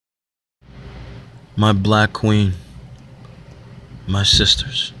My black queen, my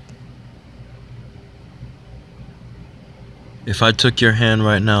sisters. If I took your hand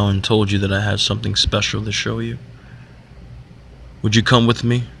right now and told you that I had something special to show you, would you come with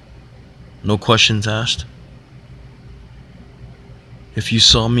me? No questions asked. If you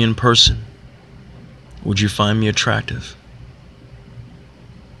saw me in person, would you find me attractive?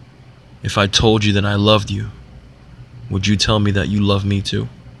 If I told you that I loved you, would you tell me that you love me too?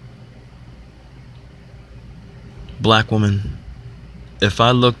 Black woman, if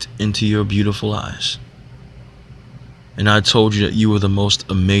I looked into your beautiful eyes and I told you that you were the most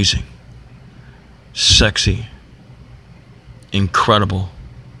amazing, sexy, incredible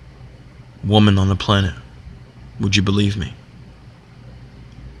woman on the planet, would you believe me?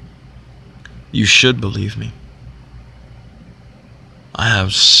 You should believe me. I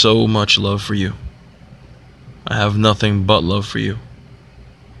have so much love for you. I have nothing but love for you.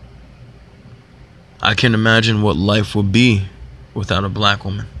 I can imagine what life would be without a black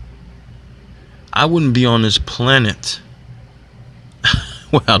woman. I wouldn't be on this planet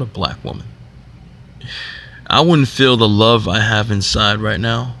without a black woman. I wouldn't feel the love I have inside right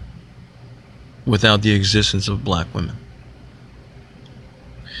now without the existence of black women.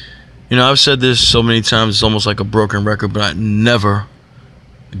 You know, I've said this so many times, it's almost like a broken record, but I never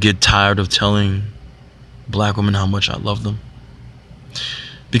get tired of telling black women how much I love them.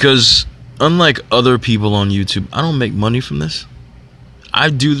 Because unlike other people on YouTube, I don't make money from this. I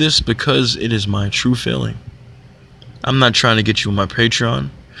do this because it is my true feeling. I'm not trying to get you on my Patreon.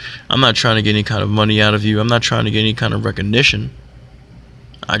 I'm not trying to get any kind of money out of you. I'm not trying to get any kind of recognition.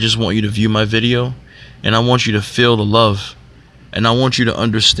 I just want you to view my video, and I want you to feel the love. And I want you to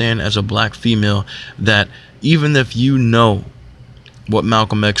understand as a black female that even if you know what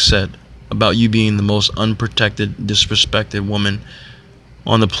Malcolm X said about you being the most unprotected, disrespected woman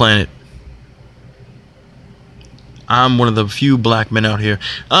on the planet, I'm one of the few black men out here.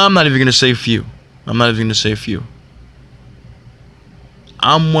 I'm not even going to say few. I'm not even going to say few.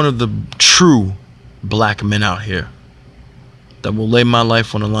 I'm one of the true black men out here that will lay my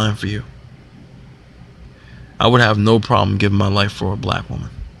life on the line for you. I would have no problem giving my life for a black woman.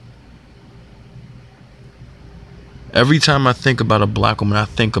 Every time I think about a black woman, I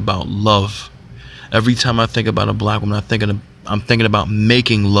think about love. Every time I think about a black woman, I'm thinking about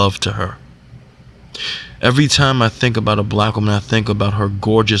making love to her. Every time I think about a black woman, I think about her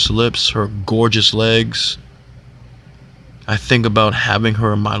gorgeous lips, her gorgeous legs. I think about having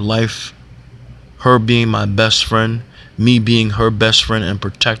her in my life, her being my best friend, me being her best friend and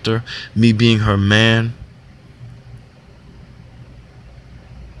protector, me being her man,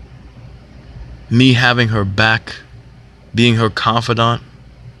 me having her back, being her confidant,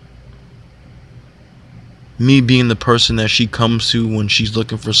 me being the person that she comes to when she's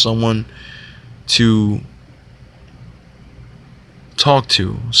looking for someone to talk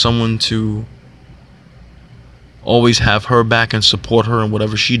to, someone to always have her back and support her in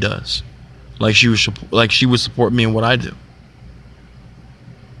whatever she does, like she would support me in what I do.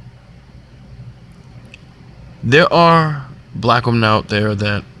 There are black women out there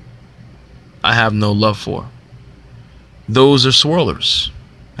that I have no love for. Those are swirlers.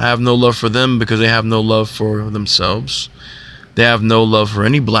 I have no love for them because they have no love for themselves. They have no love for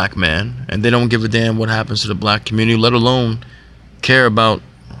any black man, and they don't give a damn what happens to the black community, let alone care about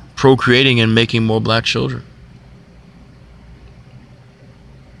procreating and making more black children.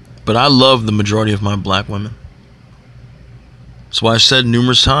 But I love the majority of my black women. That's why I said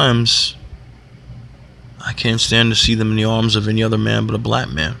numerous times, I can't stand to see them in the arms of any other man but a black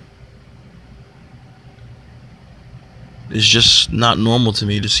man. It's just not normal to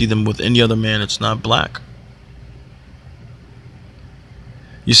me to see them with any other man that's not black.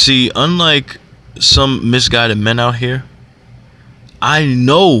 You see, unlike some misguided men out here, I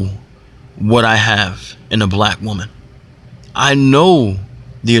know what I have in a black woman. I know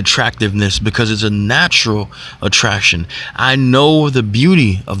the attractiveness because it's a natural attraction. I know the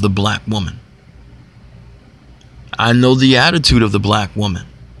beauty of the black woman. I know the attitude of the black woman.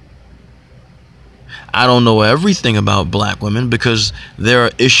 I don't know everything about black women because there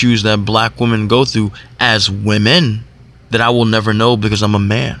are issues that black women go through as women that I will never know because I'm a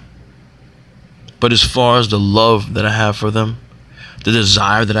man. But as far as the love that I have for them, the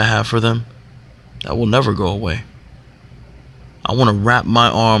desire that I have for them, that will never go away. I want to wrap my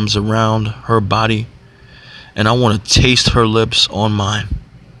arms around her body and I want to taste her lips on mine.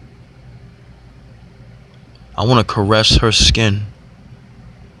 I want to caress her skin.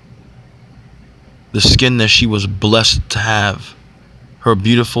 The skin that she was blessed to have. Her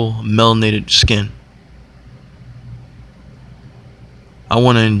beautiful melanated skin. I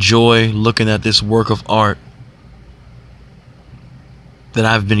want to enjoy looking at this work of art that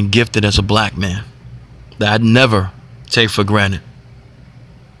I've been gifted as a black man, that I'd never take for granted.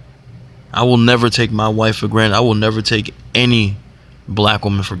 I will never take my wife for granted. I will never take any black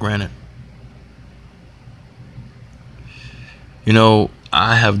woman for granted. You know,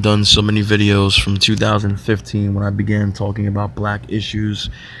 I have done so many videos from 2015 when I began talking about black issues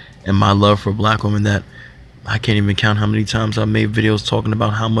and my love for black women that I can't even count how many times I've made videos talking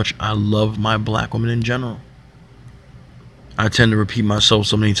about how much I love my black women in general. I tend to repeat myself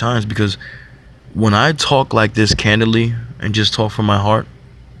so many times because when I talk like this candidly and just talk from my heart,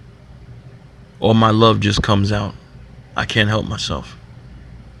 all my love just comes out. I can't help myself.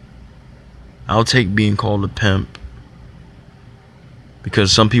 I'll take being called a pimp,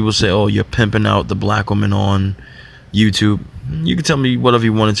 because some people say, oh, you're pimping out the black woman on YouTube. You can tell me whatever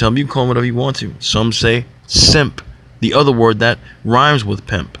you want to tell me. You can call me whatever you want to. Some say simp, the other word that rhymes with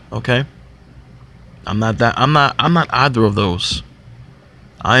pimp. Okay, I'm not that. I'm not either of those.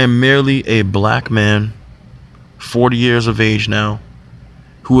 I am merely a black man, 40 years of age now,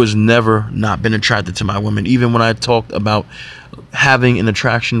 who has never not been attracted to my women. Even when I talked about having an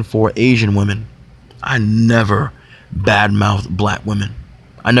attraction for Asian women, I never badmouthed black women.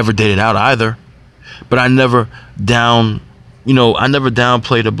 I never dated out either, but I never I never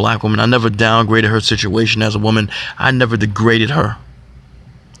downplayed a black woman. I never downgraded her situation as a woman. I never degraded her.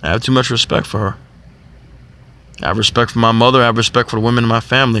 I have too much respect for her. I have respect for my mother. I have respect for the women in my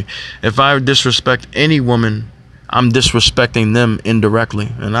family. If I disrespect any woman, I'm disrespecting them indirectly,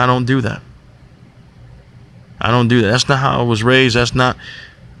 and I don't do that. I don't do that. That's not how I was raised. That's not,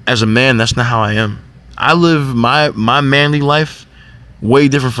 as a man, that's not how I am. I live my manly life way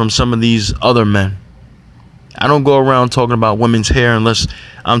different from some of these other men. I don't go around talking about women's hair unless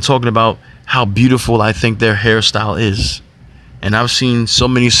I'm talking about how beautiful I think their hairstyle is. And I've seen so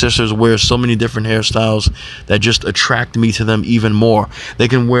many sisters wear so many different hairstyles that just attract me to them even more. They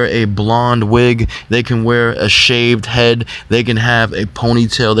can wear a blonde wig. They can wear a shaved head. They can have a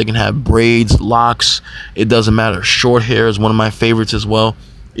ponytail. They can have braids, locks. It doesn't matter. Short hair is one of my favorites as well.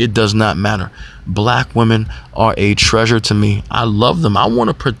 It does not matter. Black women are a treasure to me. I love them. I want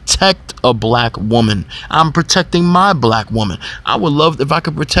to protect a black woman. I'm protecting my black woman. I would love if I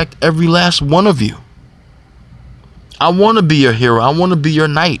could protect every last one of you. I want to be your hero. I want to be your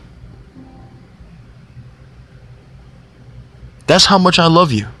knight. That's how much I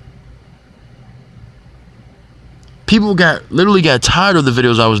love you. People literally got tired of the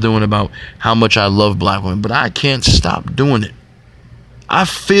videos I was doing about how much I love black women, but I can't stop doing it. I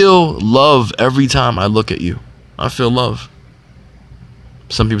feel love every time I look at you. I feel love.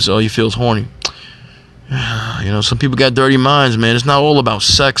 Some people say, oh, you feel horny. You know, some people got dirty minds, man. It's not all about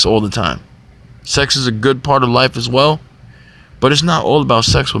sex all the time. Sex is a good part of life as well, but it's not all about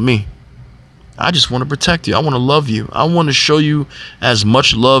sex with me. I just want to protect you. I want to love you. I want to show you as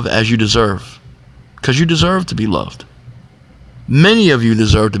much love as you deserve, because you deserve to be loved. Many of you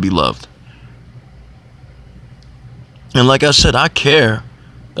deserve to be loved. And like I said, I care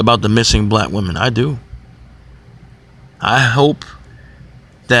about the missing black women. I do. I hope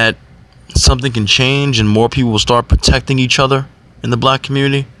that something can change and more people will start protecting each other in the black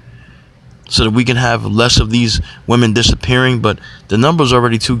community so that we can have less of these women disappearing. But the number's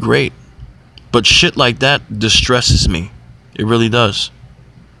already too great. But shit like that distresses me. It really does.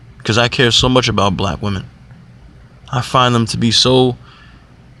 Because I care so much about black women. I find them to be so...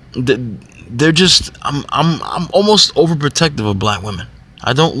 They're just, I'm almost overprotective of black women.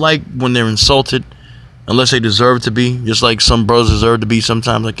 I don't like when they're insulted unless they deserve to be, just like some brothers deserve to be.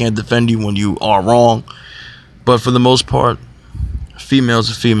 Sometimes I can't defend you when you are wrong, but for the most part, females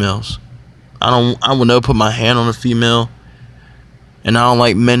are females. I will never put my hand on a female, and I don't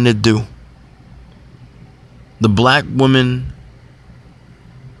like men that do. The black women,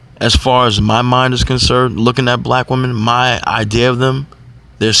 as far as my mind is concerned, looking at black women, my idea of them,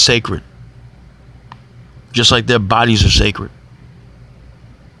 they're sacred. Just like their bodies are sacred.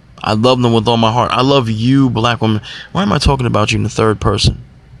 I love them with all my heart. I love you, black women. Why am I talking about you in the third person?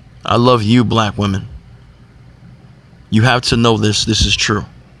 I love you, black women. You have to know this. This is true.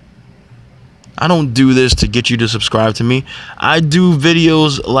 I don't do this to get you to subscribe to me. I do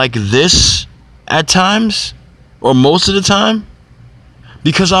videos like this at times, or most of the time,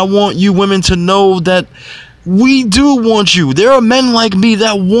 because I want you women to know that we do want you. There are men like me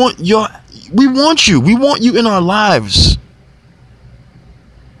that want your... We want you. We want you in our lives.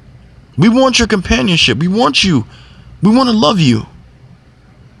 We want your companionship. We want you. We want to love you.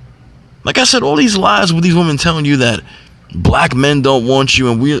 Like I said, all these lies with these women telling you that black men don't want you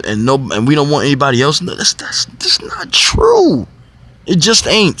and we don't want anybody else. No, that's not true. It just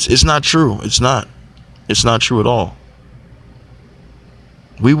ain't. It's not true. It's not. It's not true at all.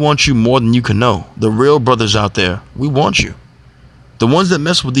 We want you more than you can know. The real brothers out there, we want you. The ones that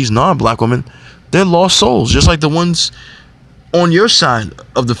mess with these non-black women, they're lost souls. Just like the ones on your side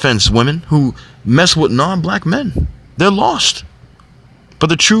of the fence, women who mess with non-black men. They're lost. But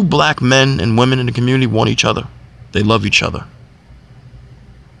the true black men and women in the community want each other. They love each other.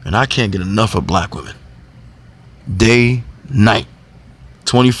 And I can't get enough of black women. Day, night,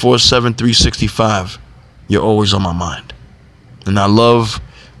 24/7, 365. You're always on my mind. And I love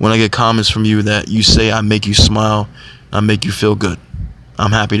when I get comments from you that you say I make you smile, I make you feel good.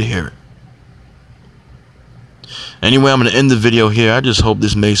 I'm happy to hear it. Anyway, I'm going to end the video here. I just hope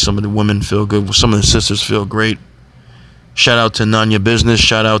this made some of the women feel good. Some of the sisters feel great. Shout out to Nanya Business.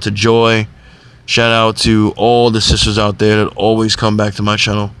 Shout out to Joy. Shout out to all the sisters out there that always come back to my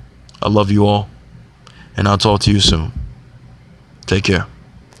channel. I love you all. And I'll talk to you soon. Take care.